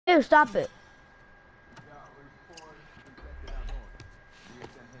Ew, stop it.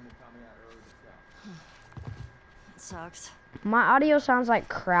 It sucks. My audio sounds like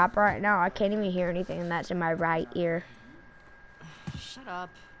crap right now. I can't even hear anything, and that's in my right ear. Shut up.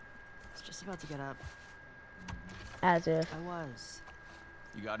 I was just about to get up. As if. I was.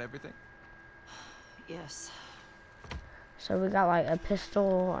 You got everything? Yes. So we got like a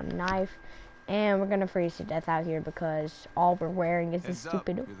pistol, a knife, and we're gonna freeze to death out here because all we're wearing is this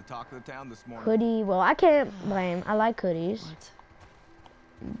stupid You're the talk of the town this morning. hoodie. Well, I can't blame. I like hoodies. What?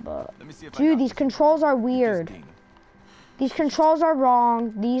 But Let me see if dude, these controls are weird. These controls are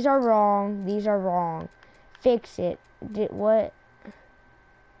wrong. These are wrong. These are wrong. Fix it. What?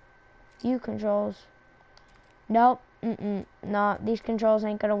 You controls. Nope. No, these controls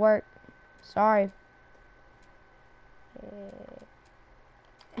ain't gonna work. Sorry.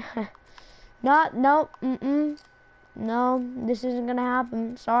 Nope. No, this isn't gonna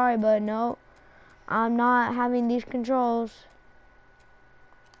happen. Sorry, but no. I'm not having these controls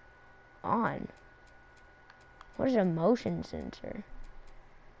on. What is a motion sensor?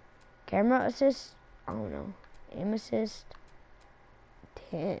 Camera assist? I don't know. Aim assist?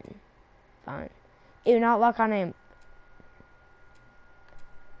 10. Fine. Ew, not lock on aim.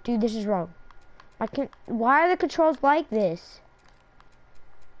 Dude, this is wrong. Why are the controls like this?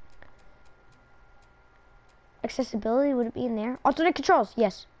 Accessibility, would it be in there? Alternate controls,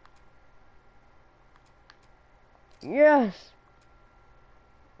 yes. Yes.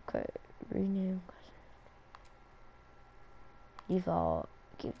 Okay, rename. Default,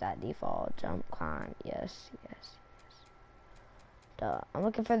 keep that default. Jump, climb, yes. Duh, I'm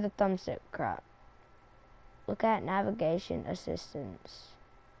looking for the thumbstick crap. Look at navigation assistance.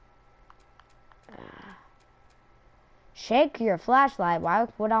 Shake your flashlight. Why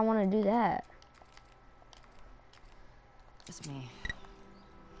would I want to do that? It's me.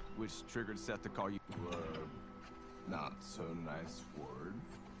 Which triggered Seth to call you not so nice word.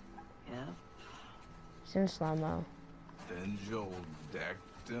 Yeah. It's in slow-mo. Then Joel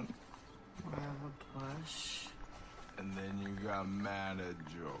decked him. More of a push. And then you got mad at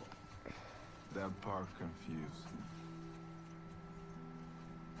Joel. That part confused me.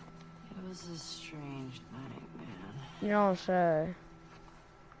 It was a strange night, man. You don't say.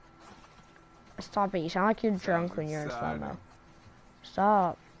 Stop it. You sound like you're drunk when you're in slow-mo.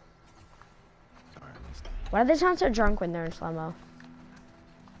 Stop. Sorry, Why do they sound so drunk when they're in slow-mo?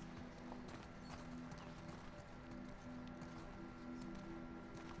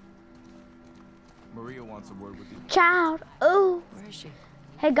 Maria wants a word with you. Child. Ooh. Where is she?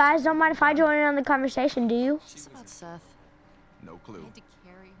 Hey guys, don't mind if I join in on the conversation, do you? What's about Seth? No clue. I had to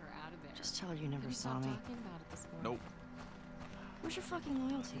carry her out of there. Just tell her you never Couldn't saw stop me. talking about it this morning. Nope. Where's your fucking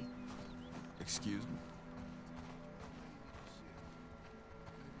loyalty? Excuse me?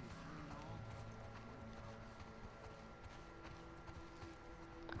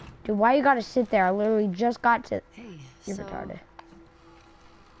 Dude, why you gotta sit there? I literally just got to... Hey, You're so retarded.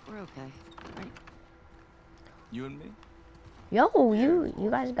 we're okay, right? You and me? Yo, you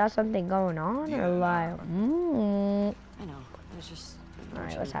guys got something going on? Yeah, Or like... I know. It's just.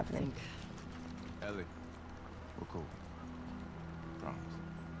 Alright, what's happening? Ellie, we're cool. Promise.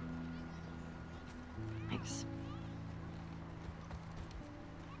 Thanks.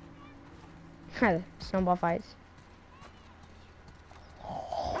 Snowball fights.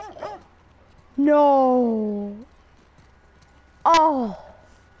 No. Oh.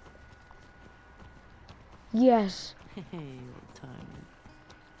 Yes. Hey, old timer.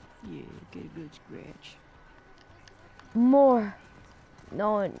 Yeah, get a good scratch. More.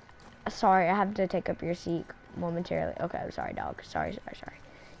 No. Sorry, I have to take up your seat momentarily. Okay, I'm sorry, dog. Sorry.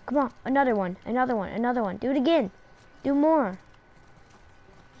 Come on, another one. Do it again. Do more.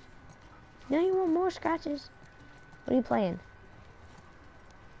 No, you want more scratches? What are you playing?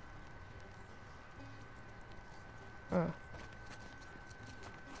 Oh.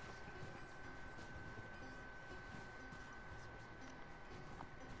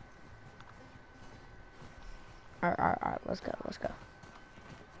 Alright, let's go.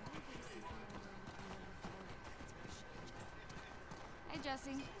 Hey,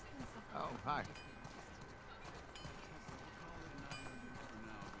 Jesse. Oh, hi.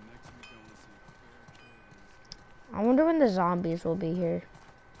 I wonder when the zombies will be here.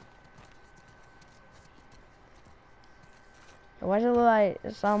 Why does it look like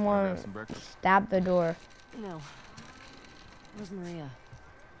someone Some breakfast? stabbed the door? No. Where's Maria?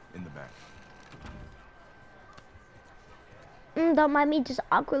 In the back. Don't mind me just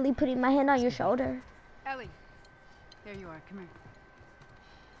awkwardly putting my hand on your shoulder. Ellie. There you are. Come here.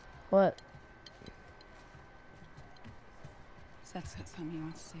 What? Seth's got something he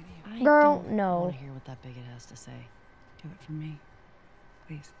wants to say to you. I Girl, don't no. want to hear what that bigot has to say. Do it for me.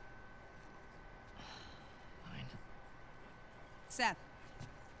 Please. Fine. Seth.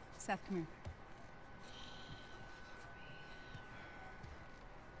 Seth, come here.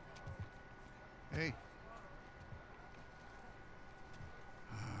 Hey.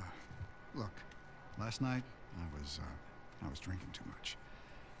 Look, last night I was drinking too much.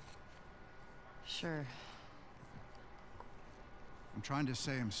 Sure. I'm trying to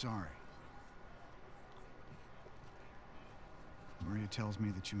say I'm sorry. Maria tells me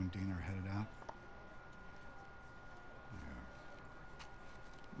that you and Dina are headed out.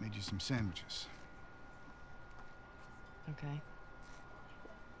 I made you some sandwiches. Okay.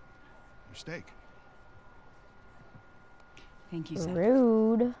 Your steak. Thank you, Seth.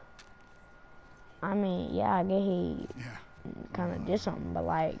 Rude. I mean, yeah, I get he Yeah. kind of did something, but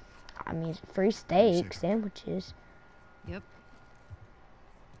like, I mean, free steak, Sick. sandwiches. Yep.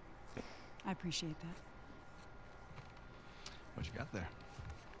 I appreciate that. What you got there?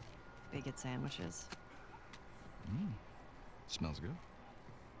 Bigot sandwiches. Smells good.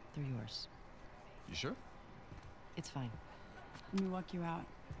 They're yours. You sure? It's fine. Let me walk you out.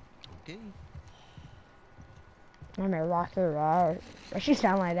 Okay. I'm gonna rock the rod. Why she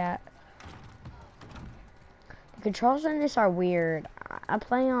sound like that? The controls on this are weird. I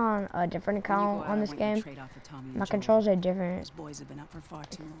play on a different account on this game. My controls are different. Those boys have been up for far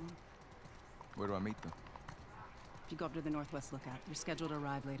too long. Where do I meet them? If you go up to the Northwest Lookout, they're scheduled to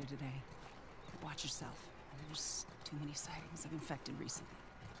arrive later today. Watch yourself. There's too many sightings of infected recently.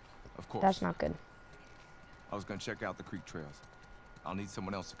 Of course. That's not good. I was gonna check out the creek trails. I'll need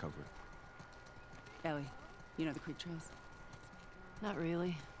someone else to cover it. Ellie, you know the creek trails? Not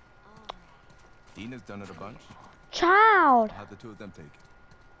really. Dina's done it a bunch. Child, I'll have the two of them take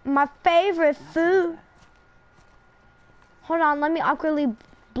it. my favorite food. Hold on, let me awkwardly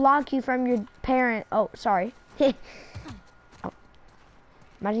block you from your parent. Oh, sorry. Oh.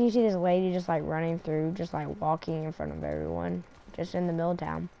 Imagine you see this lady just like running through, just like walking in front of everyone, just in the middle of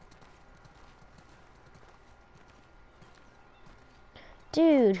town.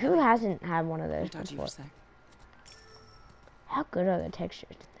 Dude, who hasn't had one of I'll those talk to you for before? a sec. How good are the textures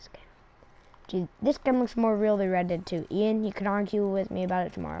in this game? Dude, this game looks more real than Red Dead 2. Ian, you can argue with me about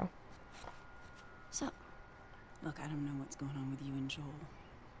it tomorrow. So, Look, I don't know what's going on with you and Joel.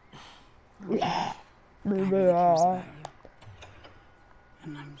 Yeah. I really cares about you.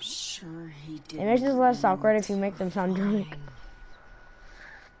 And I'm sure he did. It makes it less awkward if you make them sound drunk.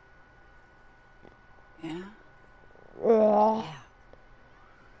 Yeah? Ugh. yeah.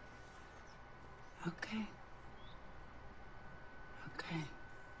 Okay. Okay.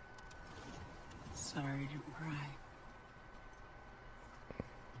 Sorry to cry.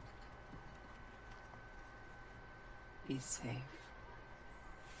 Be safe.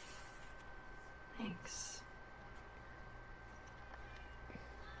 Thanks.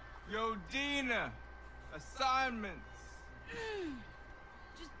 Yo, Dina! Assignments!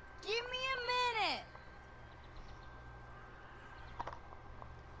 Just give me a minute.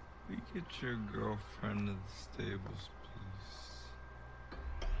 We get your girlfriend to the stables, please.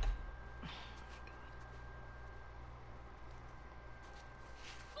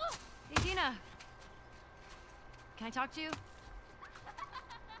 Hey, Dina. Can I talk to you?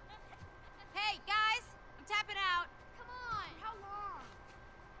 Hey, guys. I'm tapping out. Come on. How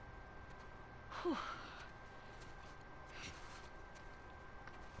long?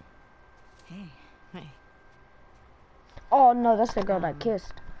 Hey. Hey. Oh no, that's the girl that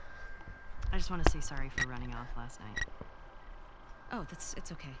kissed. I just want to say sorry for running off last night. Oh, it's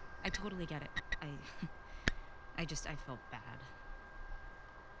okay. I totally get it. I felt bad.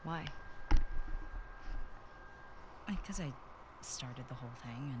 Why? Because I started the whole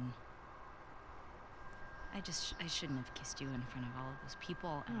thing, and I shouldn't have kissed you in front of all of those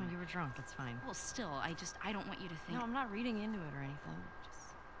people. No, you were drunk. It's fine. Well, still, I don't want you to think. No, I'm not reading into it or anything.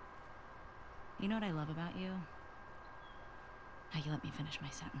 Just, you know what I love about you? How you let me finish my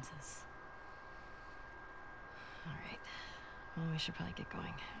sentences. All right. Well, we should probably get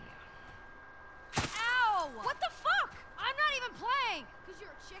going. Ow! What the fuck? I'm not even playing. Cause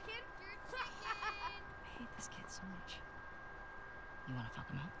you're a chicken. You're a chicken. I hate this kid so much. You want to fuck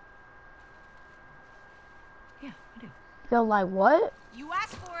him up? Yeah, I do. Yo, like what? You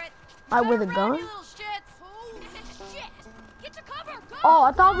asked for it. Like with a Turn around, gun? you little shits. Oh, shit! Get your cover. Go. Oh,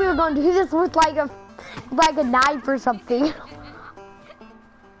 I thought we were gonna do this with like a knife or something.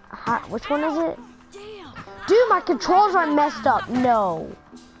 Which one is it? Damn. Dude, my controls are messed up. No.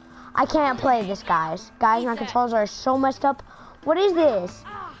 I can't play this, guys. Guys, my controls are so messed up. What is this?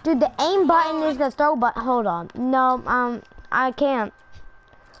 Dude, the aim button is the throw button. Hold on. No, I can't.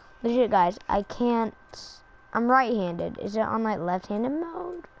 Legit, guys, I can't. I'm right-handed. Is it on like left-handed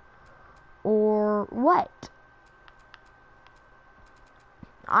mode? Or what?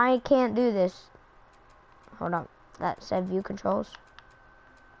 I can't do this. Hold on. That said view controls.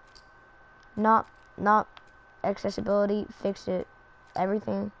 Not accessibility. Fix it.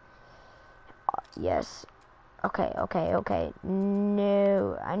 Everything. Yes. Okay.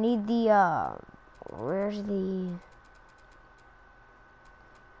 No. I need the, where's the...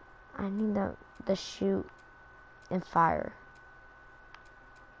 I need the shoot and fire.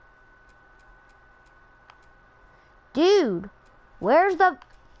 Dude, where's the...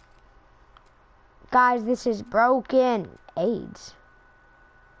 Guys, this is broken. AIDS.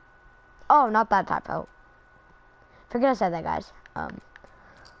 Oh, not that type. Oh. Forget I said that, guys. Controls,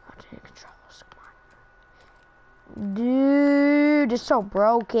 come on. Dude, it's so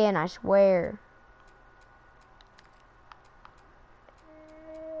broken, I swear.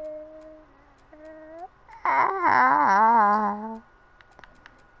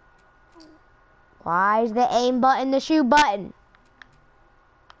 Why is the aim button the shoot button?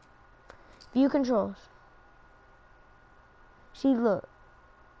 View controls. See, look.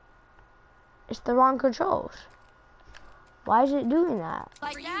 It's the wrong controls. Why is it doing that?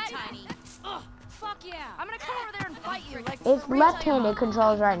 Like that? Tiny. Ugh, fuck yeah. I'm gonna come over there and fight you. Like It's left-handed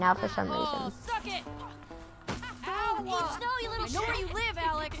controls right now for some reason. Suck it. Ow. Eat snow, you little shit. I know where you live,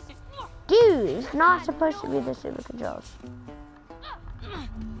 Alex. Dude, it's not supposed to be the super controls.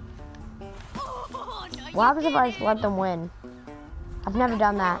 What happens if I just let them win? I've never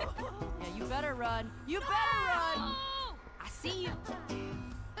done that. Yeah, you better run. You better run. I see you.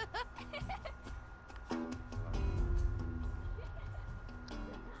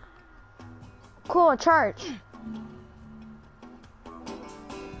 Cool, church.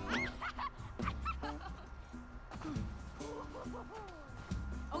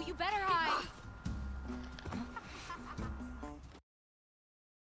 Oh, you better hide.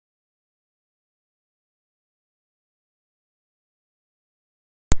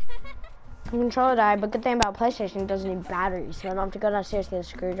 The controller died, but good thing about PlayStation, it doesn't need batteries, so I don't have to go downstairs to get a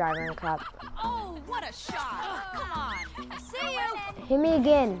screwdriver and crap. Oh, what a shot. Come on. I see you. Hit me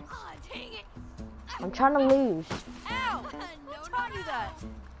again. Oh, dang it. I'm trying to lose. Ow. Who taught you that?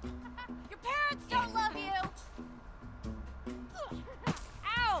 Your parents don't love you.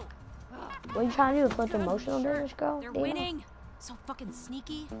 Ow. What are you trying to do? Put emotional during this, girl? They're Dana? winning. So fucking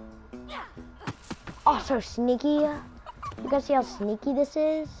sneaky. Oh, so sneaky. You guys see how sneaky this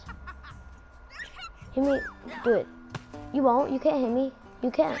is? Hit me. Do it. You won't. You can't hit me.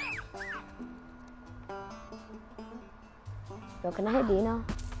 You can't. Yo, can I hit Dina?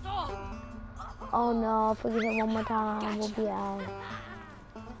 Oh no, if we get hit one more time, we'll be out.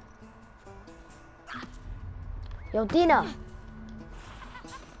 Yo, Dina!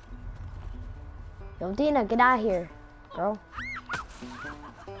 Yo, Dina, get out of here, girl.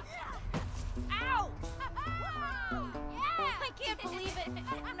 Ow! I can't believe it.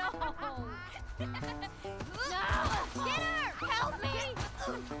 No. No! Get her! Help me!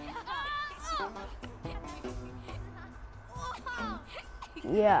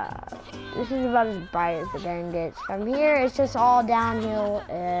 Yeah, this is about as bright as the game gets. From here, it's just all downhill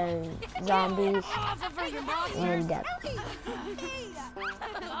and zombies and death.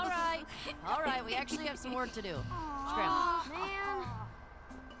 All right, we actually have some work to do. Scram. Man.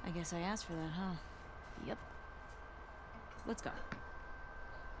 I guess I asked for that, huh? Yep. Let's go.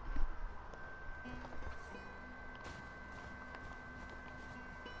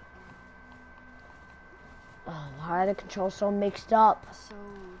 Oh, why are the controls so mixed up? So,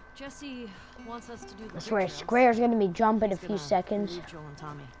 Jesse wants us to do the I swear, playgrounds. Square's gonna be jumping in a He's few gonna seconds. leave Joel and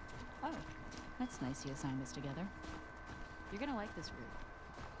Tommy. Oh, that's nice you assigned us together. You're gonna like this group.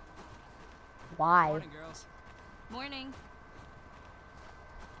 Why? Morning, girls. Morning.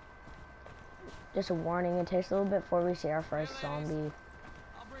 Just a warning, it takes a little bit before we see our first zombie.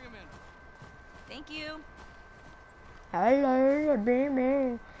 I'll bring him in. Thank you. Hello,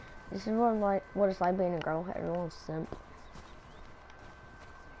 baby. This is what it's like being a girl. Everyone's simp.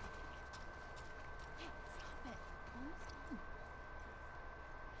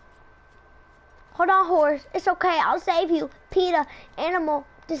 Hold on, horse. It's okay. I'll save you. PETA, animal,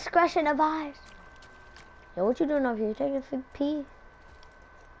 discretion advised. Yo, what you doing over here? You taking a pee?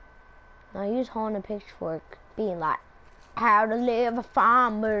 Now you just holding a pitchfork, being like, how to live a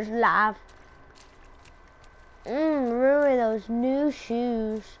farmer's life. Ruin those new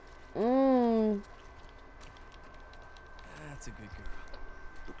shoes. That's a good girl.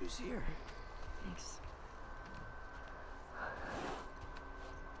 Look who's here. Thanks.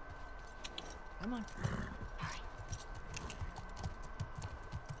 Come on.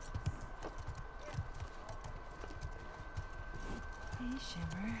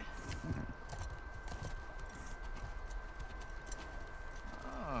 Shimmer.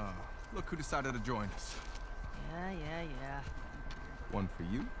 Ah, look who decided to join us. Yeah. One for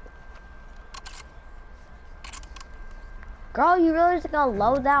you. Girl, you really just gonna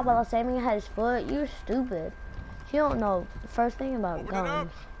load that while Sammy had his foot? You stupid. You don't know the first thing about Open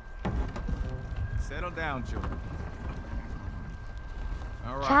guns. it up. Settle down, children.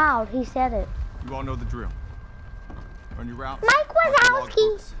 All right. Child, he said it. You all know the drill. On your route, Mike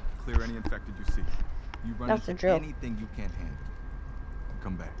Wazowski. clear any infected you see. You run That's the into drill. anything you can't handle.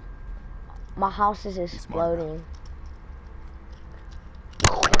 Come back. My house is smart about exploding.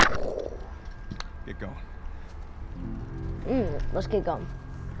 Get going. Let's get going.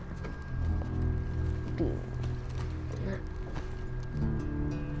 Dude.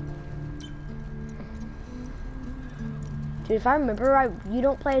 Dude, if I remember right, you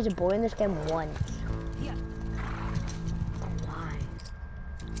don't play as a boy in this game once. Yeah. Why?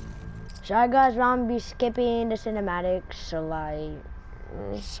 Sorry guys, but I'm gonna be skipping the cinematics, so like,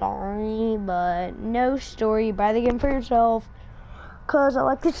 sorry, but no story. Buy the game for yourself. Cause I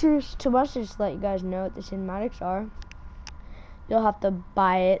like to choose too much to just let you guys know what the cinematics are. You'll have to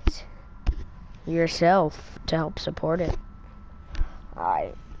buy it yourself to help support it.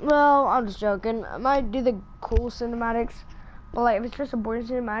 Alright. Well, I'm just joking. I might do the cool cinematics. But like if it's just a boring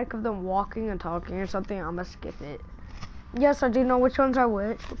cinematic of them walking and talking or something, I'm gonna skip it. Yes, I do know which ones are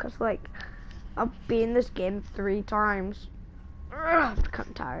which because like I'll be in this game 3 times. I'm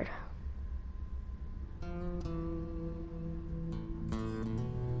becoming tired.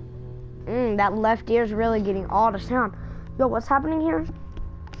 That left ear's really getting all the sound. Yo, what's happening here?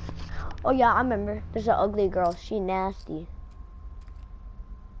 Oh yeah, I remember. There's an ugly girl. She nasty.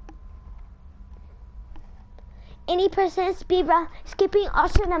 Any percent speed run, skipping all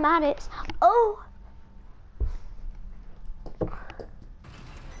cinematics. Oh.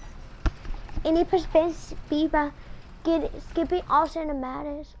 Any percent speed run, skipping all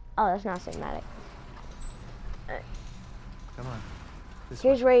cinematics. Oh, that's not cinematic. Come on.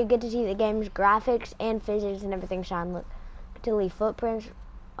 Here's where you get to see the game's graphics and physics and everything shine. Look, to leave footprints.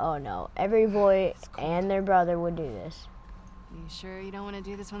 Oh no, every boy and their brother would do this. You sure you don't want to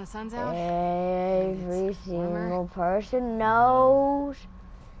do this when the sun's out? Every single person knows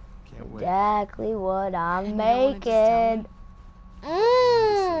exactly what I'm making.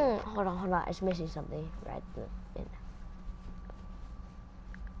 Hold on, it's missing something right in.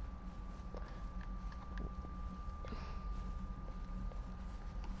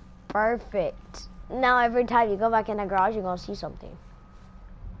 Perfect. Now every time you go back in the garage, you're gonna see something.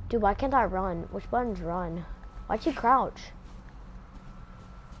 Dude, why can't I run? Which buttons run? Why'd you crouch?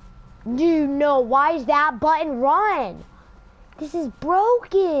 Dude, no, why is that button run? This is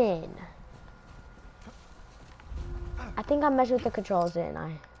broken. I think I messed with the controls, didn't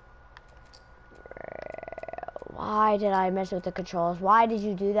I? Why did I mess with the controls? Why did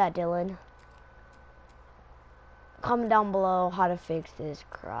you do that, Dylan? Comment down below how to fix this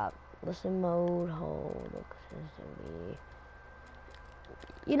crap. Listen mode, hold,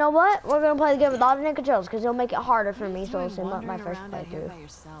 you know what? We're gonna play the game with alternate controls because it'll make it harder for me. So listen, my first playthrough.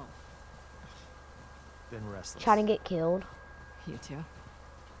 Been restless. Trying to get killed. You too.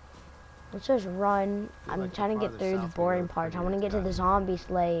 Let's just run. I'm trying to get through the boring parts. I want to get to the zombie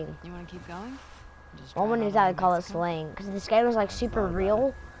slaying. You want to keep going? One one is I call it slaying because this game is like super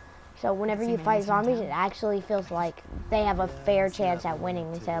real. So whenever you fight zombies, it actually feels like they have a fair chance at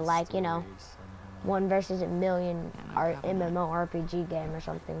winning instead of like, you know, 1 versus a million MMORPG game or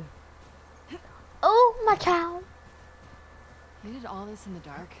something. Oh, my child. You did all this in the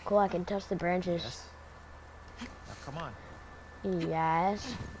dark? Cool, I can touch the branches. Yes. Now come on.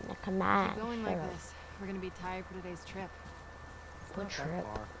 Yes. Now come on. Keep going like this. We're gonna be tired for today's trip. What trip?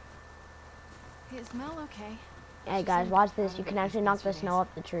 Hey, is Mel okay? Hey guys, watch this. You can actually knock the snow up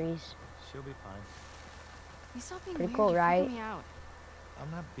the trees. She'll be fine. You stop being Pretty weird. cool, You're right? freaking me out.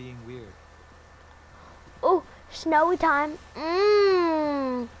 I'm not being weird. Oh, snowy time.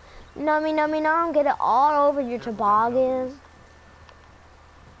 Nummy, nummy, num. Get it all over your toboggan.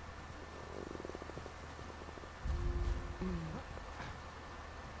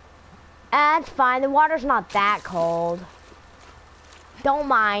 That's fine. The water's not that cold. Don't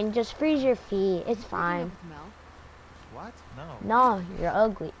mind. Just freeze your feet. It's fine. What? No. No, you're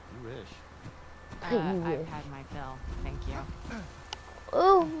ugly. You wish. You I've wish. had my fill. Thank you.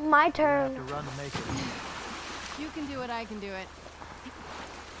 Ooh, my You turn. have to run to make it. You can do it. I can do it.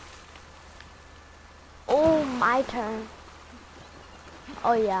 Oh, my turn.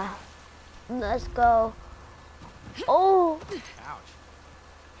 Oh, yeah. Let's go. Oh. Ouch.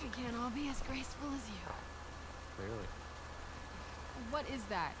 We can't all be as graceful as you. Clearly. What is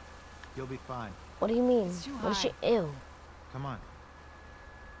that? You'll be fine. What do you mean? It's too What is high. she? Ew. Come on.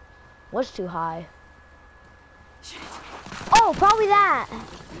 What's too high? Oh, probably that.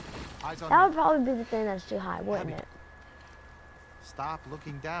 Eyes on That me. would probably be the thing that's too high, wouldn't Abby. it? Stop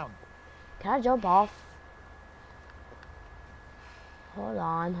looking down. Can I jump off? Hold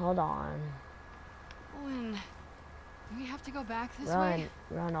on, hold on. Owen, do we have to go back this Run, way?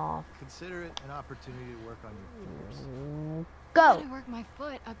 run off. Consider it an opportunity to work on your fingers. How Go. do I work my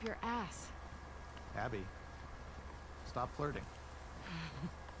foot up your ass? Abby, stop flirting.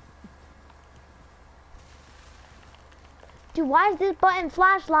 Dude, why is this button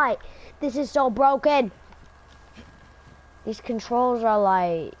flashlight? This is so broken. These controls are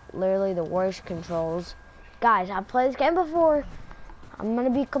like literally the worst controls. Guys, I've played this game before. I'm gonna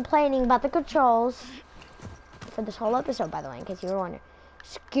be complaining about the controls for this whole episode, by the way, in case you were wondering.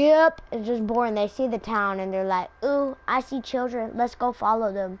 Skip is just boring. They see the town and they're like, ooh, I see children. Let's go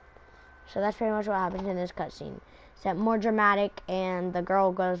follow them. So that's pretty much what happens in this cutscene. Except more dramatic, and the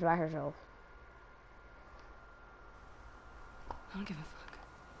girl goes by herself. I don't give a fuck.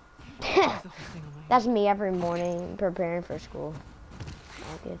 The whole thing on my That's me every morning preparing for school.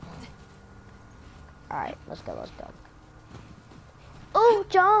 Okay. Alright, let's go, let's go. Oh,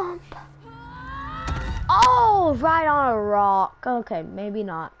 jump! Oh, right on a rock. Okay, maybe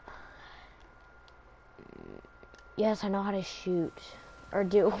not. Yes, I know how to shoot. Or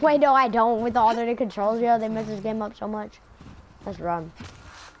do. Wait, no, I don't. With all the other controls, yo, they mess this game up so much. Let's run.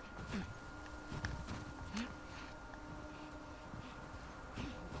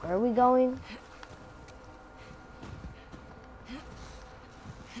 Where are we going?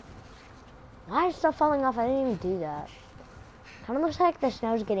 Why is stuff falling off? I didn't even do that. Kind of looks like the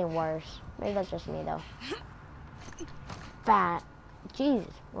snow's getting worse. Maybe that's just me though. Fat.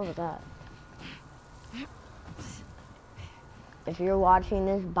 Jesus, what was that? If you're watching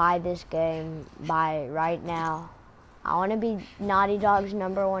this, buy this game. Buy it right now. I want to be Naughty Dog's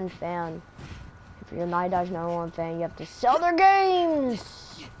 #1 fan. If you're Naughty Dog's #1 fan, you have to sell their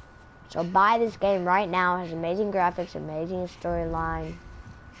games. So buy this game right now. It has amazing graphics, amazing storyline,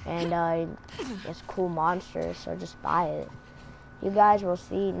 and it's cool monsters. So just buy it. You guys will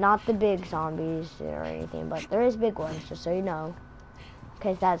see, not the big zombies or anything, but there is big ones, just so you know,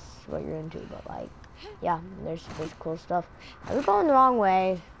 because that's what you're into. But like, yeah, there's big cool stuff. Are we going the wrong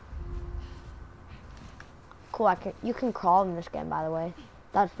way? Cool. You can crawl in this game, by the way.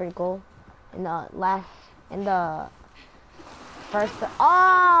 That's pretty cool. In the first,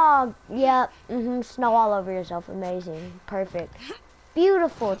 oh, yep, snow all over yourself, amazing, perfect,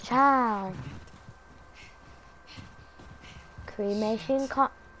 beautiful child. Cremation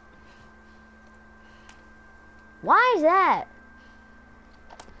why is that?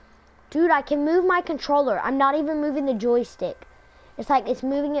 Dude, I can move my controller. I'm not even moving the joystick. It's like it's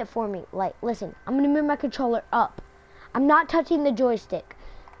moving it for me. Like, listen, I'm gonna move my controller up. I'm not touching the joystick.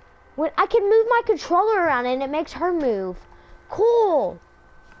 When I can move my controller around and it makes her move. Cool.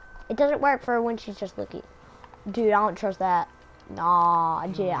 It doesn't work for when she's just looking. Dude, I don't trust that. Nah,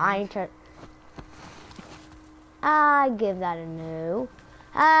 dude, I ain't trust. I give that a no.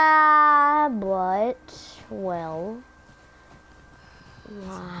 But, well,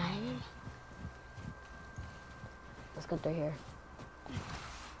 why? Let's go through here.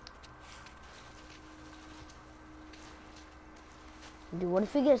 Dude, what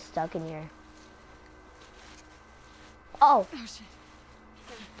if we get stuck in here? Oh. Oh, shit.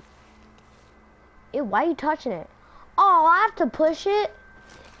 Ew, why are you touching it? Oh, I have to push it?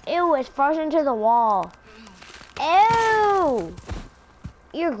 Ew, it's frozen to the wall. Ew!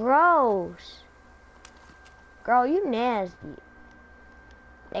 You're gross. Girl, you nasty.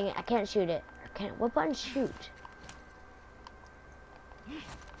 Dang it, I can't shoot it. I can't. What button shoot?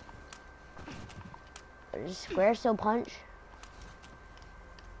 Does square still punch?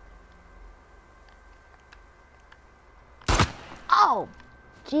 Oh!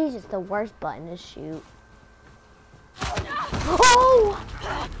 Jesus, the worst button is shoot. Oh!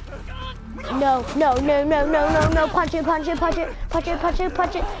 No, no, no, no, no, no, no, punch it, punch it, punch it, punch it, punch it,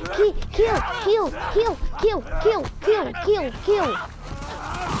 punch it. Kill, kill, kill, kill, kill, kill, kill, kill, kill.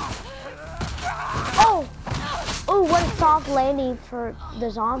 Oh! Oh, what a soft landing for the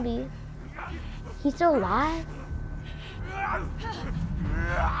zombie. He's still alive?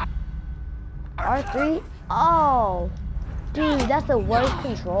 R3? Oh! Dude, that's the worst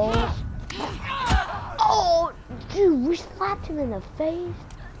controls. Oh! Dude, we slapped him in the face.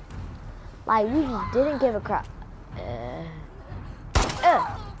 Like, we just didn't give a crap.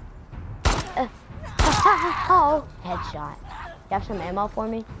 Oh, headshot. You have some ammo for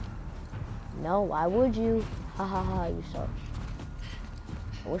me? No, why would you? Ha ha ha, you suck.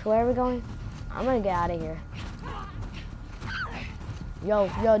 Which way are we going? I'm gonna get out of here. Yo,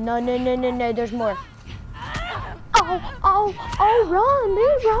 no, there's more. Oh, run,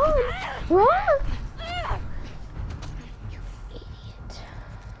 dude, run! You idiot.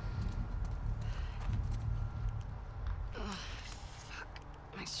 Fuck.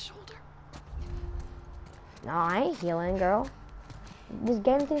 My shoulder. No, I ain't healing, girl. This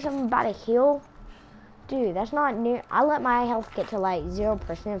game thinks I'm about to heal? Dude, that's not near. I let my health get to like 0%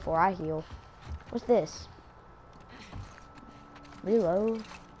 before I heal. What's this? Reload.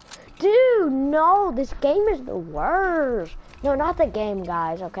 Dude, no, this game is the worst. No, not the game,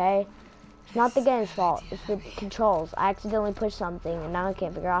 guys, okay? It's not the game's fault. It's the controls. I accidentally pushed something, and now I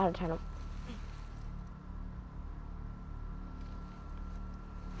can't figure out how to turn them.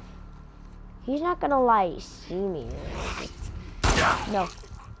 He's not gonna, like, see me. No.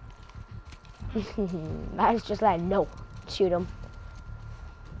 I was just like, no. Shoot him.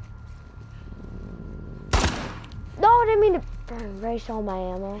 No, I didn't mean to erase all my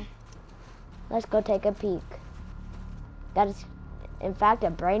ammo. Let's go take a peek. That is, in fact,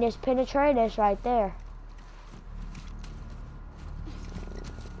 a Brainus Penetratus right there.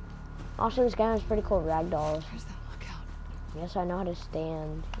 Also, this game is pretty cool. Ragdolls. Where's that lookout? Yes, I know how to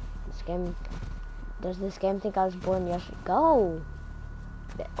stand. This game. Does this game think I was born yesterday? Go.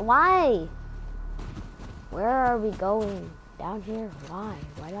 Why? Where are we going? Down here? Why?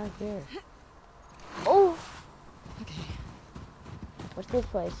 Why down here? Oh. Okay. What's this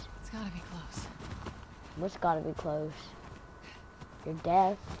place? It's gotta be close. What's gotta be close? You're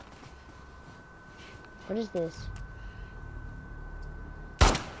deaf. What is this?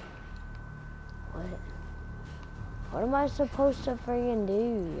 What? What am I supposed to friggin'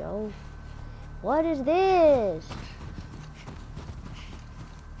 do, yo? What is this?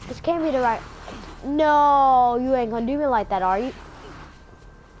 This can't be the right... No, you ain't gonna do me like that, are you?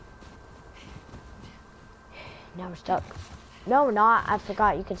 Now we're stuck. No, we're not. I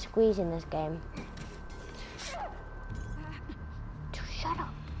forgot you can squeeze in this game. Dude, shut up.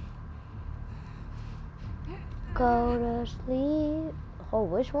 Go to sleep. Oh,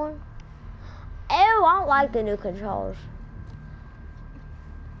 which one? Ew, I don't like the new controls.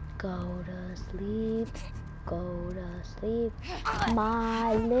 Go to sleep. Go to sleep.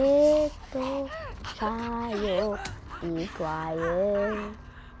 My little child. Be quiet.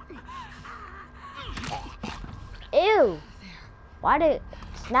 Ew! Why did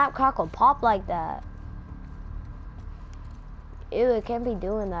Snap Crackle pop like that? Ew, it can't be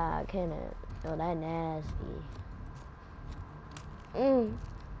doing that, can it? Oh, that nasty. I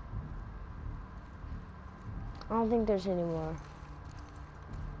don't think there's any more.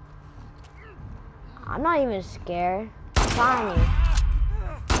 I'm not even scared. Tiny.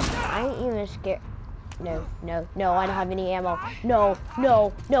 I ain't even scared. No, I don't have any ammo. No.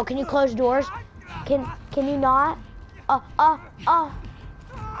 Can you close doors? Can you not? Oh!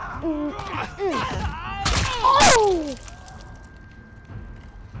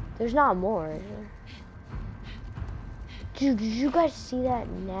 There's not more, is there? Dude, did you guys see that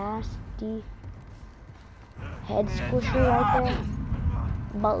nasty head squisher right there?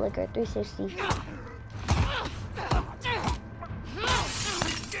 Butt licker 360.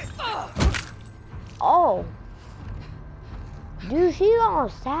 Oh! Dude, she's all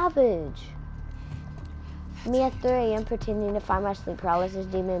savage. Me at 3 a.m. pretending to find my sleep paralysis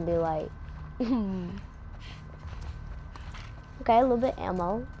demon and be like, okay, a little bit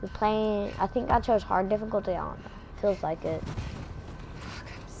ammo. We're playing, I think I chose hard difficulty on. Feels like it.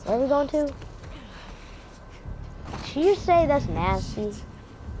 Where are we going to? Should you say that's nasty?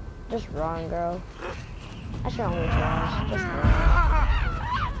 Just run, girl. That's your only choice. Just run.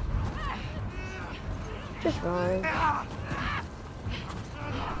 Just run.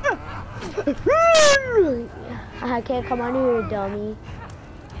 I can't come on here, dummy.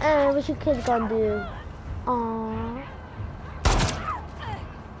 What your kids gonna do? Aww.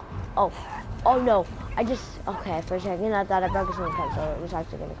 Oh no. Okay, for a second I thought I broke his cut, so it was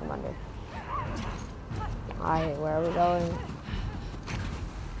actually gonna come under. Alright, where are we going?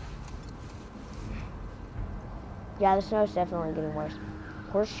 Yeah, the snow's definitely getting worse.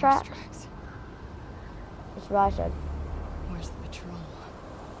 Horse tracks? That's what I said. Where's the patrol?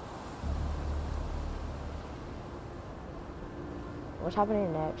 What's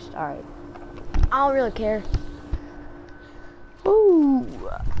happening next? Alright. I don't really care. Ooh,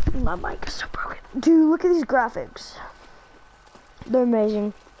 my mic is so broken. Dude, look at these graphics. They're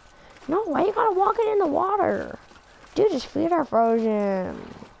amazing. No, why you gotta walk it in the water? Dude, his feet are frozen.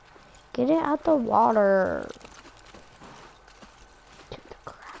 Get it out the water. Dude,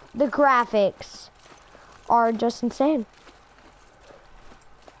 the graphics are just insane.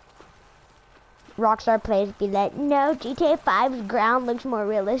 Rockstar players be like, no, GTA 5's ground looks more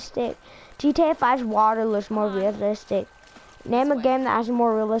realistic. GTA 5's water looks more realistic. Name a game that has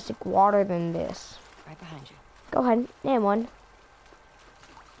more realistic water than this. Right behind you. Go ahead, name one.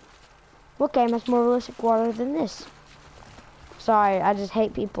 What game has more realistic water than this? Sorry, I just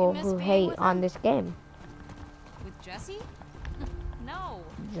hate people who hate on this game. With Jesse? No.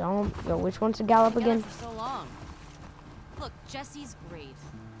 Yo, which one's the gallop again? For so long. Look, Jesse's great.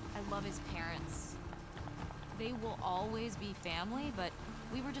 I love his parents. They will always be family, but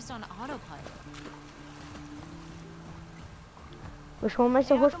we were just on autopilot. Which one makes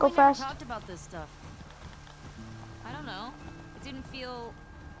the horse go fast? We never talked about this stuff. I don't know. It didn't feel...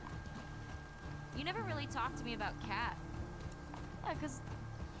 You never really talked to me about Kat. Yeah, because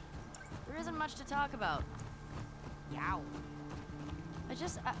there isn't much to talk about. Yow.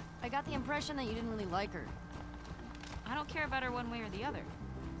 I got the impression that you didn't really like her. I don't care about her one way or the other.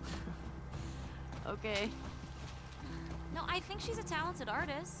 Okay. No, I think she's a talented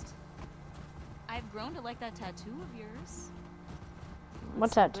artist. I've grown to like that tattoo of yours.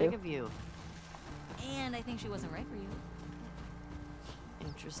 What's that tattoo? Big of you. And I think she wasn't right for you.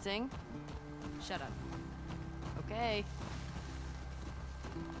 Interesting. Shut up. Okay.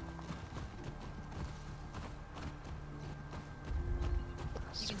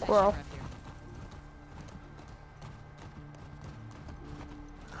 Squirrel.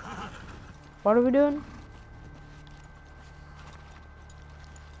 What are we doing?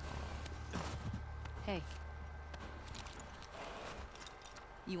 Hey.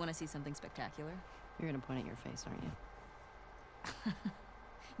 You want to see something spectacular? You're gonna point at your face, aren't you?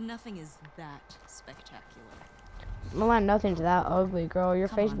 Nothing is that spectacular. Milan, nothing's that ugly, girl. Your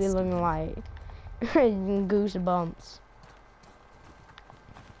face be looking like goosebumps.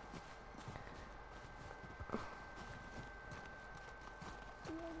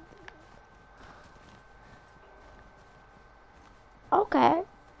 Okay.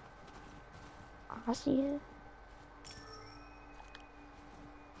 I see it.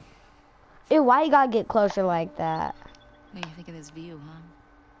 Ew, why you gotta get closer like that? What do you think of this view, huh?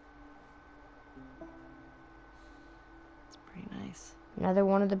 It's pretty nice. Another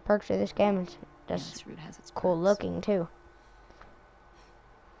one of the perks of this game is just this route has its cool perks. looking too.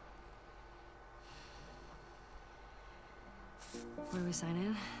 Where do we sign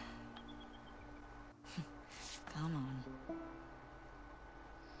in? Come on.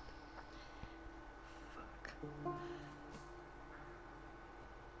 Fuck.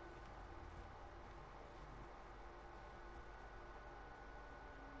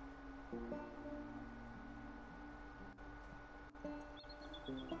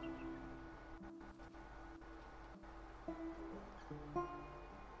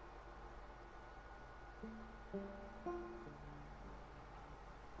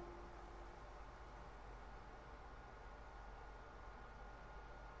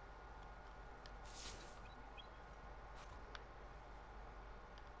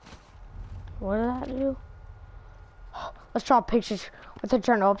 What did that do? Let's draw pictures with it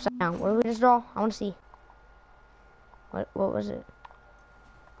turned upside down. What did we just draw? I want to see. What was it?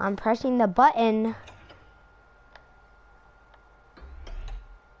 I'm pressing the button.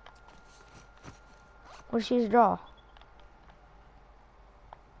 What did she just draw?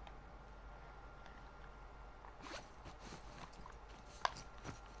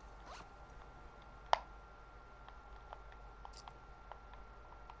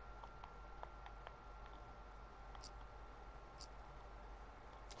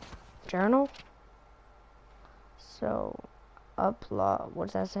 Journal. So, upload. What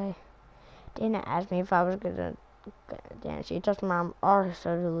does that say? Dana asked me if I was gonna dance. She touched my arm. Oh,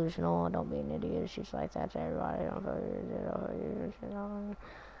 so delusional. Don't be an idiot. She's like that to everybody.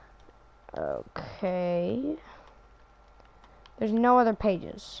 Okay. There's no other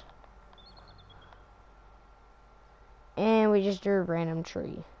pages. And we just drew a random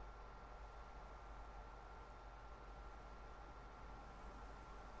tree.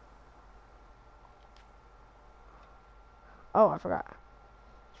 Oh, I forgot.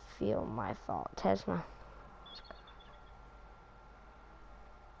 Feel my thought. Test my...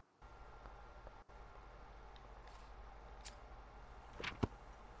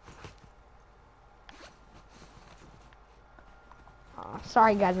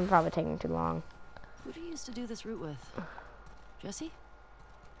 Sorry guys, I'm probably taking too long. Who do you used to do this route with? Jesse?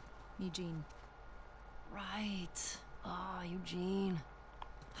 Eugene. Right. Ah, Eugene.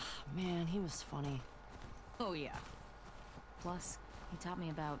 Man, he was funny. Oh yeah. Plus, he taught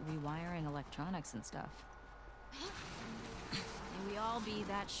me about rewiring electronics and stuff. May we all be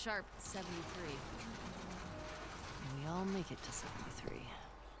that sharp at 73. May we all make it to 73.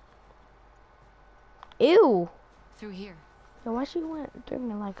 Ew. Through here. Yo, why she went through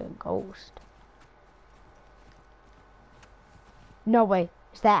me like a ghost? No way.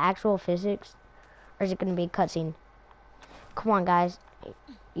 Is that actual physics? Or is it gonna be a cutscene? Come on, guys.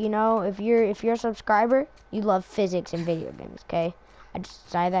 You know, if you're a subscriber, you love physics in video games, okay? I just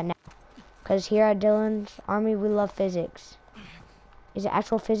decided that now. Because here at Dylan's Army, we love physics. Is it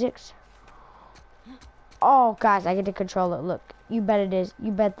actual physics? Oh, guys, I get to control it. Look, you bet it is.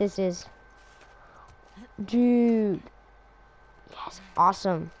 You bet this is. Dude. Yes,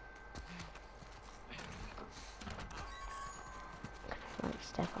 awesome. Like,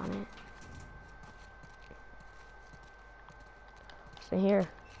 step on it. What's in here?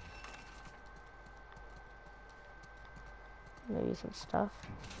 Maybe some stuff.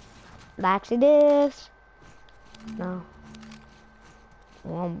 Laxatives. No.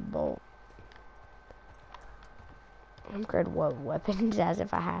 One bolt. I'm scared what weapons as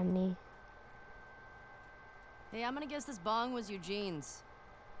if I had any. Hey, I'm gonna guess this bong was Eugene's.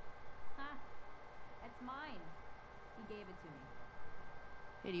 Huh. That's mine. He gave it to me.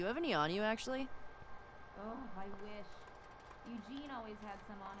 Hey, do you have any on you, actually? Oh, I wish. Eugene always had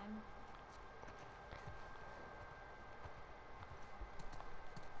some on him.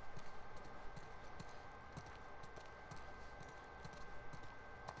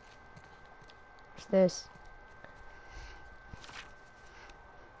 What's this?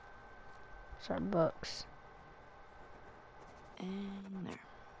 It's our books. And there.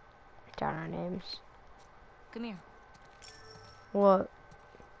 Write down our names. Come here. What?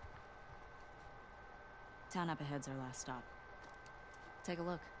 Town up ahead's our last stop. Take a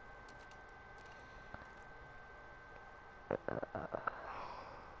look.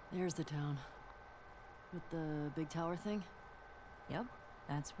 There's the town. With the big tower thing? Yep,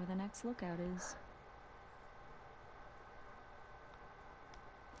 that's where the next lookout is.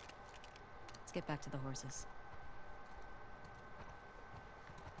 Let's get back to the horses.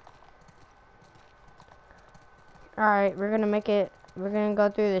 Alright, we're gonna go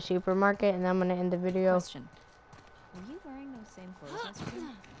through the supermarket and then I'm gonna end the video. Question. Were you wearing those same clothes yesterday?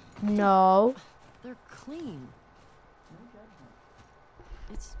 No. They're clean. No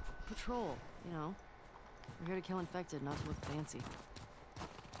judgment. It's patrol, you know. We're here to kill infected, not to look fancy.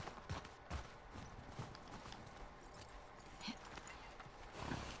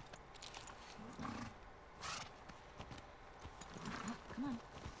 Come on.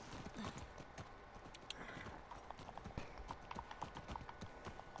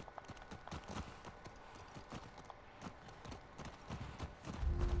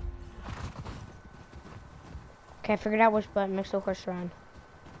 Okay, I figured out which button makes the horse run.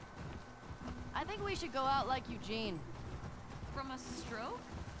 I think we should go out like Eugene. From a stroke?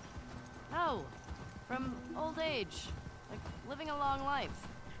 No, from old age. Like, living a long life.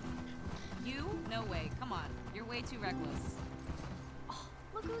 You? No way. Come on. You're way too reckless. Oh,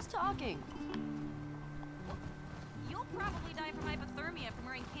 look who's talking. Well, you'll probably die from hypothermia from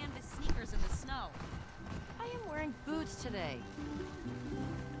wearing canvas sneakers in the snow. I am wearing boots today.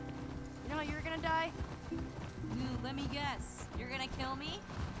 You know how you're gonna die? Ooh, let me guess. You're gonna kill me?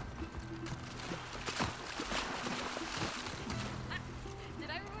 Did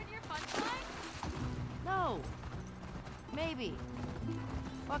I ruin your punchline? No. Maybe.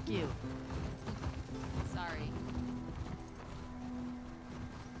 Fuck you. Sorry.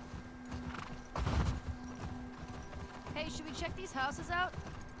 Hey, should we check these houses out?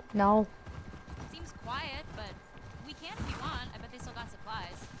 No. Seems quiet, but we can if you want. I bet they still got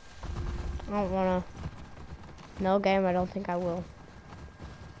supplies. I don't wanna. No game, I don't think I will.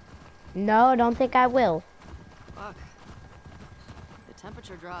 No, I don't think I will. Fuck. The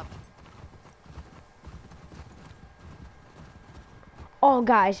temperature dropped. Oh,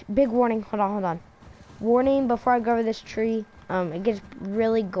 guys, big warning. Hold on, hold on. Warning before I go over this tree. It gets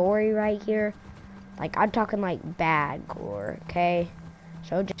really gory right here. Like, I'm talking like bad gore, okay?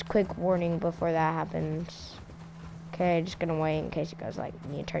 So just quick warning before that happens. Okay, just gonna wait in case you guys like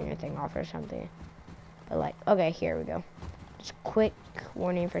need to turn your thing off or something. But like, okay, here we go. Just quick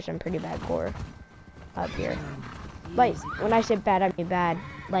warning for some pretty bad gore up here. Like, when I say bad, I mean bad.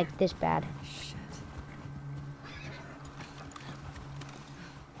 Like this bad. Shit.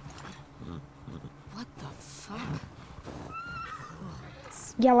 What the fuck?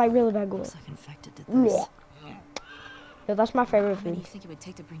 Yeah, like really bad gore. Looks like infected did this. Yo, that's my favorite How many do food. you think it would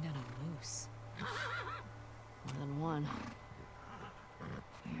take to bring down a moose? More than one.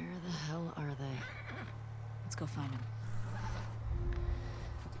 Where the hell are they? Let's go find him.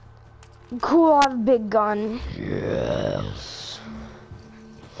 Cool, I have a big gun. Yes.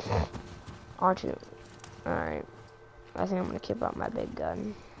 R2. Alright. I think I'm gonna keep out my big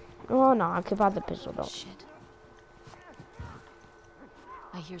gun. Oh no, I keep out the pistol though. Shit.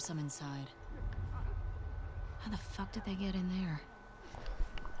 I hear some inside. How the fuck did they get in there?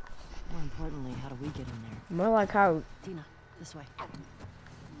 More importantly, how do we get in there? More like how. Dina, this way.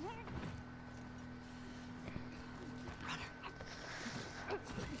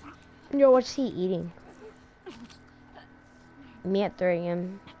 Yo, what's he eating? Me at 3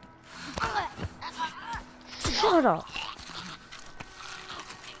 a.m. Shut up.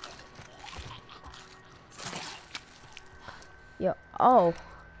 Yo, oh.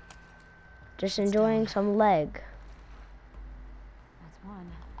 Just enjoying some leg. That's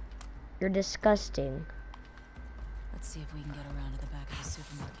one. You're disgusting. Let's see if we can get around to the back of the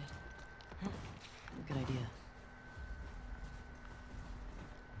supermarket. Good idea.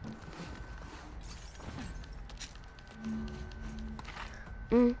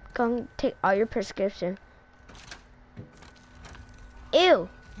 Come take all your prescription. Ew!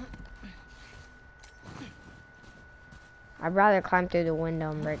 I'd rather climb through the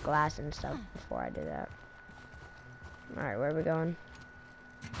window and break glass and stuff before I do that. Alright, where are we going?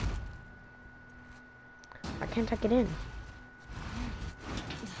 Why can't I get in?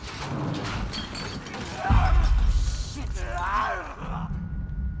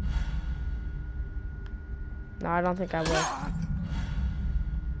 No, I don't think I will.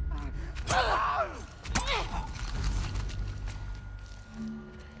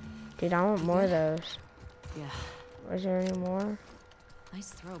 Dude, I want more of those. Yeah. Is there any more? Nice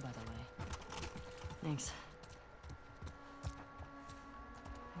throw, by the way. Thanks.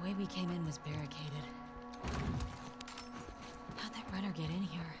 The way we came in was barricaded. How'd that runner get in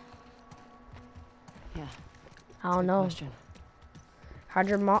here? Yeah. I don't know. Question. How'd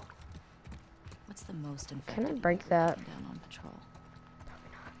your mom? What's the most infected? Can I break that? Down on patrol.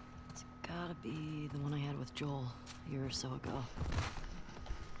 It's gotta be the one I had with Joel a year or so ago.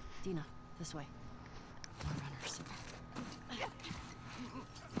 Dina, this way. More runners.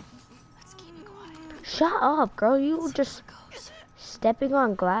 Let's keep quiet. Shut up, girl. You just stepping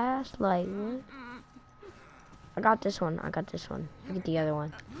on glass. Like, what? I got this one. I got this one. Look at the other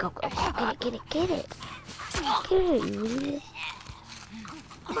one. Go, go, go. Get it, get it, get it. Get it, you idiot.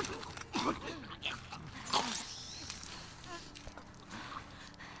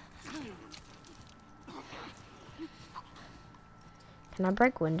 Can I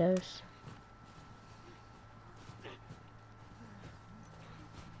break windows?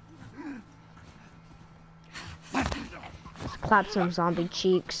 Let's clap some zombie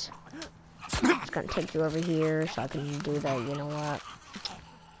cheeks. It's gonna take you over here so I can do that. You know what?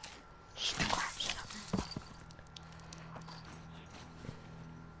 Shut up.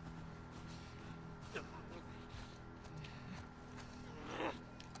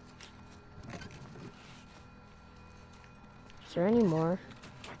 Is there any more?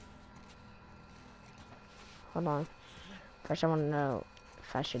 Hold on. First I want to know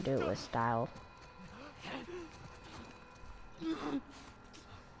if I should do it with style. I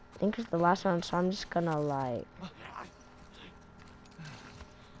think it's the last one, so I'm just gonna like...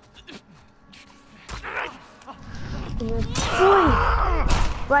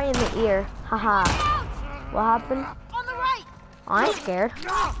 Right in the ear. Haha. What happened? On the right. I ain't scared.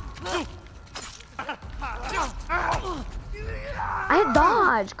 I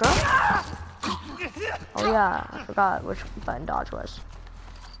dodged, girl. Oh yeah, I forgot which button dodge was.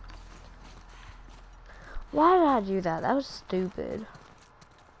 Why did I do that? That was stupid.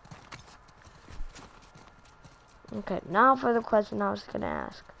 Okay, now for the question I was gonna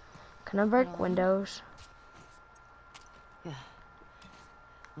ask. Can I break windows? Yeah.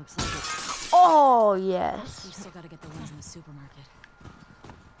 Looks like it. Oh, yes. We still gotta get the ones in the supermarket.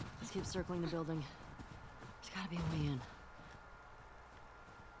 Let's keep circling the building. There's gotta be a way in.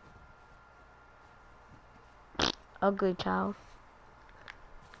 Ugly child.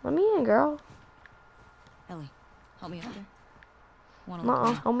 Let me in, girl. Ellie, help me up there. Wanna Nuh-uh, look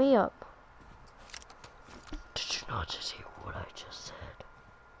around? help me up. Did you not just hear what I just said?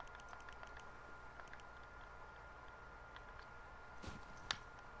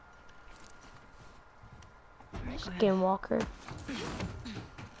 Skinwalker.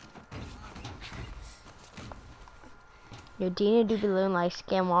 Yo, Dina do balloon like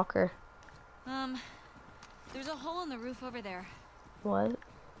Skinwalker. There's a hole in the roof over there. What?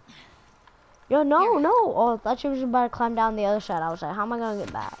 Yo, no, no. Oh, I thought she was about to climb down the other side. I was like, how am I gonna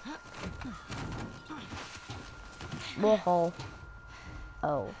get back? What hole?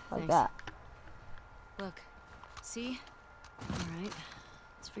 Oh, like Thanks. that. Look, see? Alright.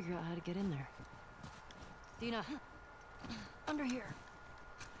 Let's figure out how to get in there. Dina, under here.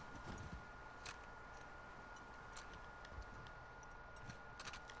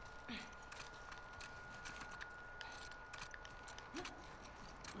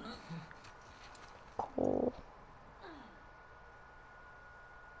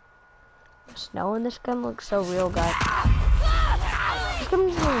 Snow in this game looks so real, guys. This game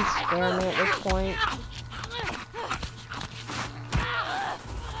doesn't even scare me at this point.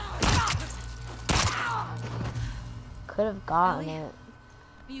 Could have gotten it.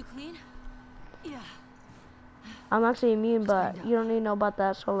 Are you clean? Yeah. I'm actually immune, but you don't need to know about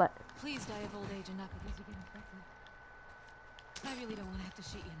that, so let. Please die of old age and not because you get infected. I really don't want to have to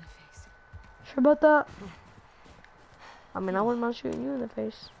shoot you in the face. Sure about that? I mean, I wouldn't mind shooting you in the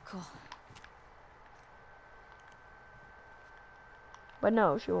face. Cool. But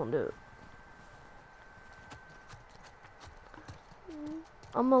no, she won't do it.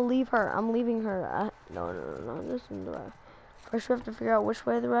 I'm gonna leave her. I'm leaving her. No. This isn't the right. First, we have to figure out which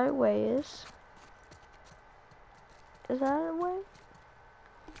way the right way is. Is that a way?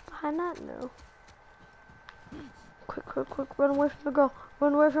 Behind that? No. Quick. Run away from the girl.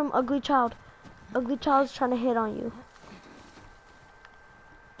 Run away from ugly child. Ugly child's trying to hit on you.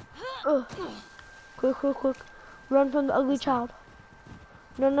 Quick. Run from the ugly child.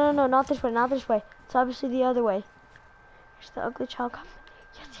 No, not this way, It's obviously the other way. There's the ugly child coming.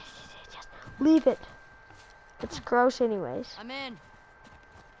 Yes. Leave it. It's gross anyways. I'm in.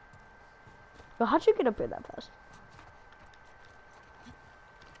 Well, how'd you get up here that fast?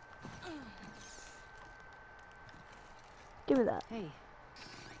 Give me that. Hey,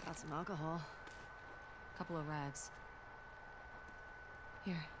 got some alcohol. Couple of rags.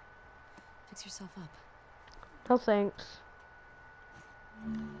 Here. Fix yourself up. No thanks.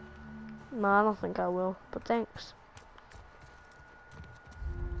 No, I don't think I will, but thanks.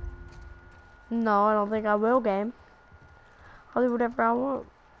 No, I don't think I will, game. I'll do whatever I want.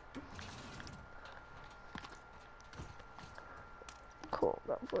 Cool,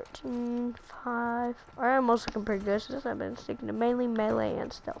 got 14, 5. Alright, I'm also looking pretty good since I've been sticking to mainly melee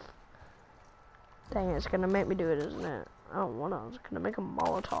and stealth. Dang, it's gonna make me do it, isn't it? I don't wanna, I was gonna make a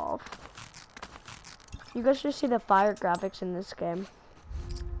Molotov. You guys should see the fire graphics in this game.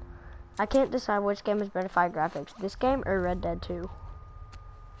 I can't decide which game is better fire graphics, this game or Red Dead 2.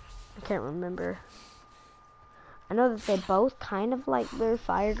 I can't remember. I know that they both kind of like their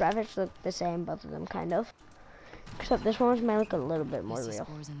fire graphics look the same, both of them kind of. Except this one may look a little bit more real.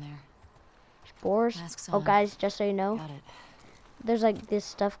 Spores in there. Spores? Oh guys, just so you know, there's like this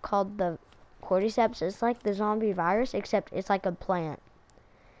stuff called the cordyceps. It's like the zombie virus, except it's like a plant.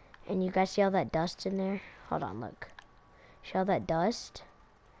 And you guys see all that dust in there? Hold on, look. See all that dust?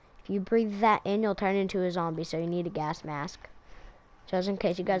 If you breathe that in, you'll turn into a zombie, so you need a gas mask. Just in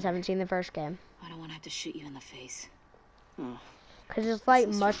case you guys haven't seen the first game. I don't want to have to shoot you in the face. Because it's like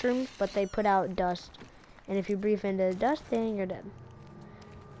mushrooms, but they put out dust. And if you breathe into the dust, then you're dead.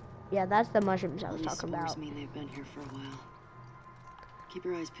 Yeah, that's the mushrooms I was talking about. Mean they've been here for a while. Keep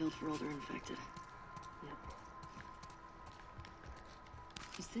your eyes peeled for older infected. Yep.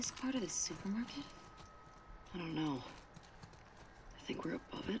 Is this part of the supermarket? I don't know. I think we're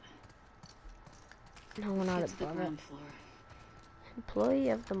above it. No, we're not above it. Employee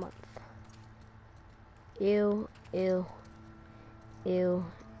of the month. Ew.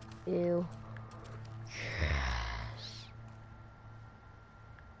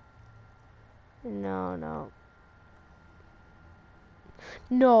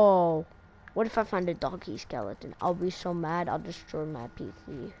 No. What if I find a doggy skeleton? I'll be so mad, I'll destroy my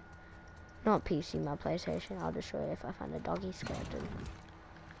PC. Not PC, my PlayStation. I'll destroy it if I find a doggy skeleton.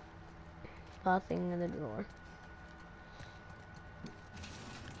 Nothing in the drawer.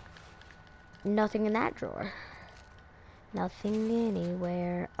 Nothing in that drawer. Nothing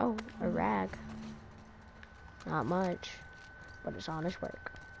anywhere. Oh, a rag. Not much, but it's honest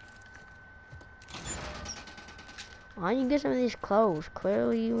work. Why don't you get some of these clothes?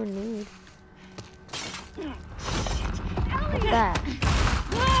 Clearly you in need. What's that?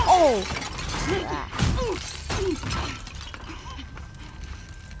 Oh!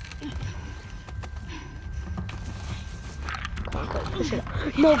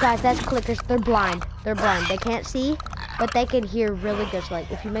 No, guys, that's clickers. They're blind. They're blind. They can't see, but they can hear really good. So, like,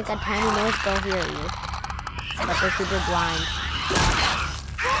 if you make a tiny noise, they'll hear you. But they're super blind.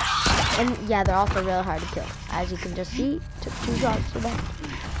 And, yeah, they're also really hard to kill. As you can just see, took 2 shots to that.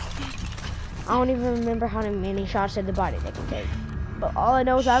 I don't even remember how many shots to the body they can take. But all I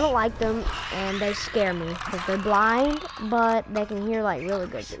know is I don't like them, and they scare me. Because they're blind, but they can hear, like, really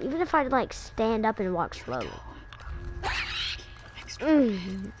good. So even if I, like, stand up and walk slowly.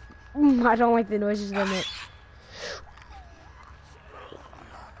 I don't like the noises they make.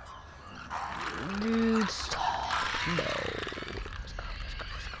 Dude, stop. No.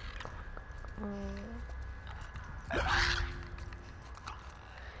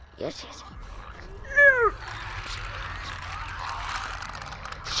 Yes.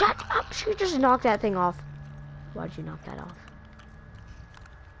 Shut up! She just knocked that thing off. Why'd you knock that off?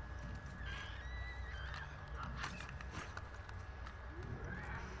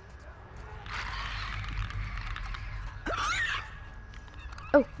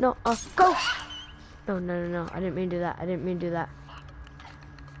 Oh, no, go! No, no, no, no, I didn't mean to do that. I didn't mean to do that.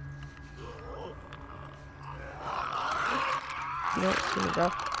 No, here we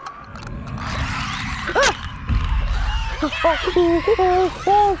go.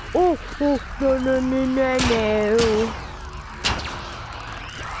 No, no, no, no, no.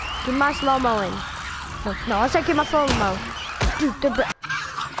 Get my slow-mo in. No, no, I said get my slow-mo. Dude,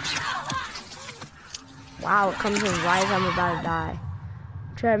 wow, it comes in right as I'm about to die.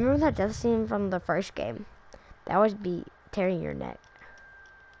 I remember that death scene from the first game. That was be tearing your neck.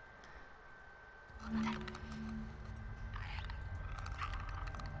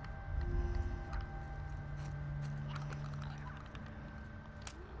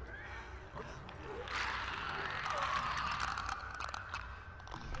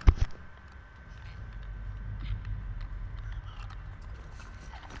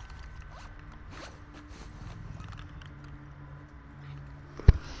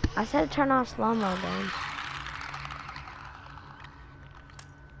 I said turn off slow-mo then.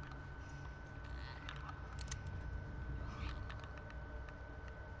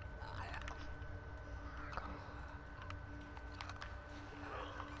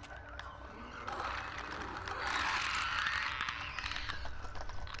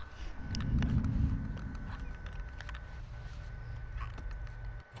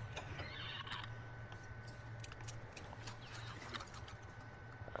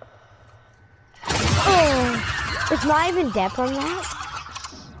 It's not even dead from that.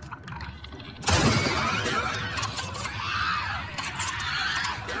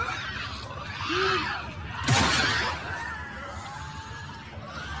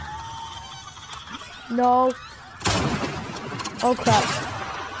 No. Oh crap.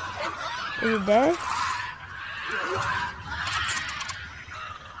 Is it dead?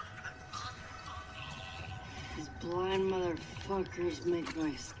 These blind motherfuckers make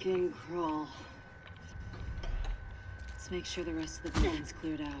my skin crawl. Make sure the rest of the building's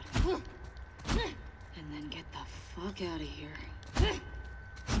cleared out. And then get the fuck out of here.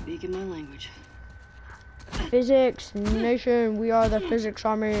 Speaking my language. Physics nation, we are the physics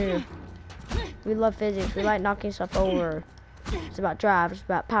army. We love physics, we like knocking stuff over. It's about drive, it's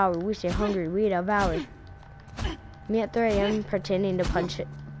about power. We stay hungry, we eat our valley. Me at 3 AM pretending to punch that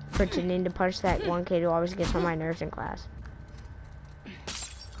one kid who always gets on my nerves in class.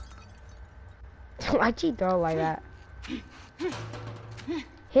 Why'd she throw like that?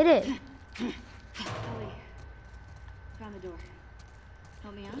 Hit it. Ellie, found the door.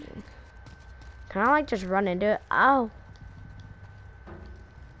 Help me out. Can I like just run into it? Oh.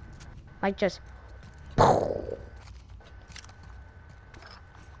 Like just. About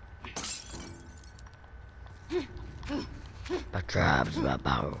drives, about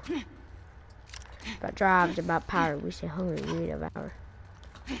power. About drives, about power. We stay hungry, we eat our power.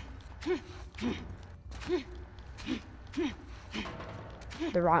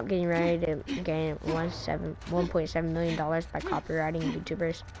 The Rock getting ready to gain $1.7 million by copywriting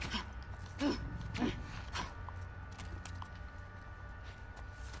YouTubers.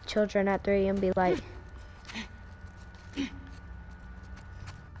 Children at 3 AM be like,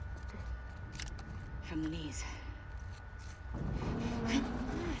 from the knees.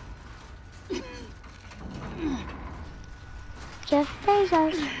 Jeff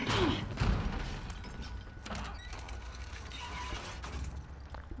Bezos.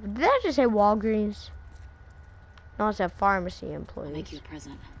 Did I just say Walgreens? No, it said pharmacy employees. I'll make you a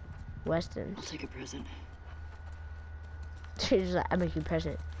present. Weston's. I'll take a present. She's like, I'll make you a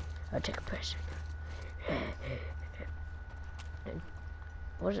present. I'll take a present.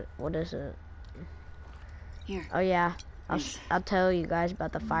 What is it? Here. Oh yeah. I'll tell you guys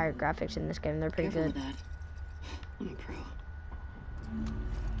about the fire graphics in this game. They're pretty Careful good. With that. I'm a pro.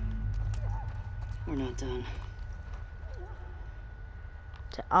 We're not done.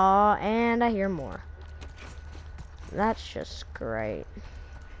 Oh, and I hear more. That's just great.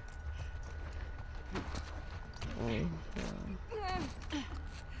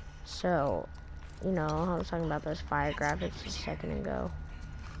 So, you know, I was talking about those fire graphics a second ago.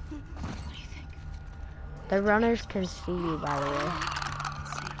 What do you think? The runners can see you, by the way.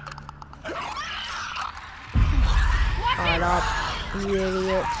 Caught up, you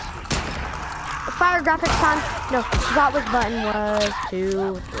idiots. The fire graphics time. No, forgot which button was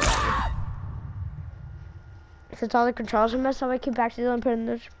 2, 3. Since all the controls are messed up, I keep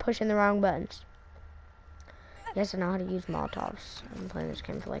accidentally pushing the wrong buttons. Yes, I know how to use Molotovs. I've been playing this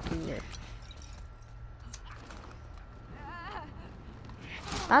game for like a year.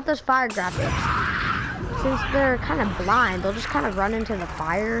 About those fire graphics. Since they're kind of blind, they'll just kind of run into the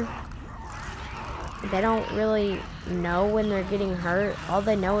fire. They don't really know when they're getting hurt. All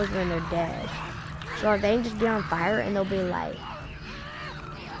they know is when they're dead. So like, they can just get on fire and they'll be like,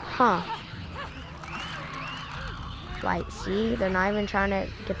 huh. Like, see? They're not even trying to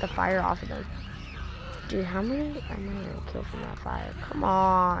get the fire off of them. Dude, how many am I gonna kill from that fire? Come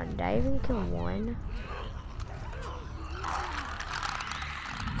on. Did I even kill one?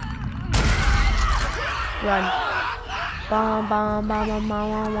 Run. Bom, bom, bom, bom,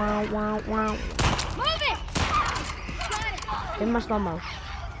 bom, bom, bom, bom. Move it! Give me my slow-mo.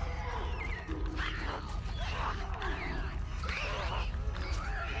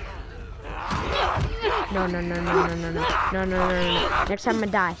 No, no, no, no, no, no, no, no, no, no, no. Next time I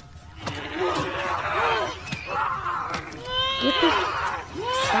die. Get this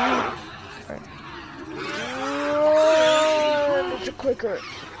fire. Oh, it's a quicker.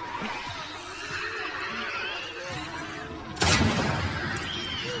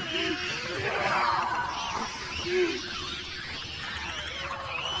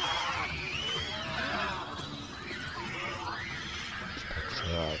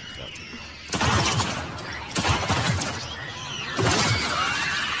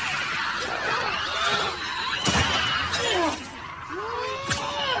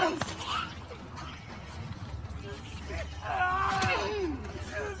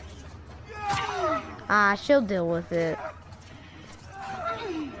 Ah, she'll deal with it.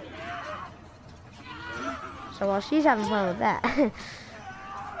 So while she's having fun with that.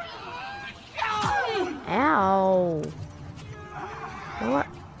 Ow. You know what?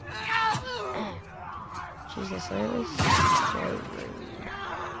 Jesus, literally so rude.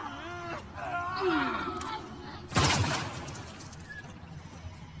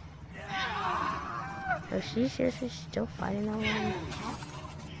 Is she seriously still fighting that one?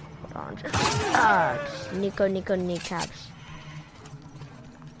 Hold on. Just Nico kneecaps.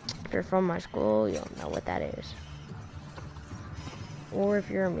 If you're from my school, you'll know what that is. Or if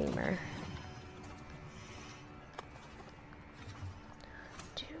you're a memer.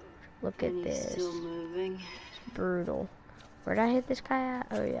 Dude, look at this. Still moving. It's brutal. Where'd I hit this guy at?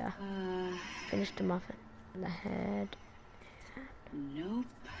 Oh yeah. Finished him off in the head. Nope.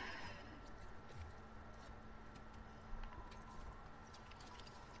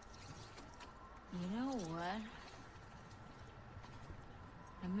 You know what?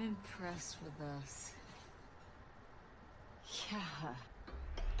 I'm impressed with us. Yeah.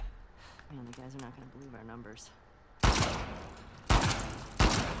 Man, the guys are not gonna believe our numbers.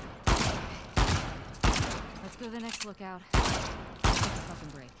 Let's go to the next lookout. Take a fucking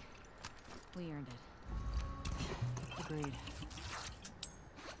break. We earned it. Agreed.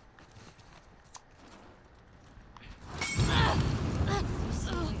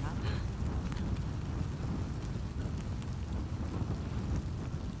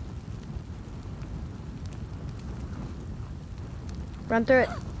 Run through it.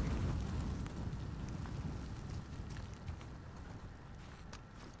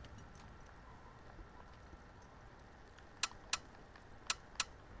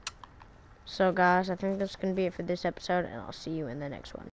 So guys, I think that's going to be it for this episode, and I'll see you in the next one.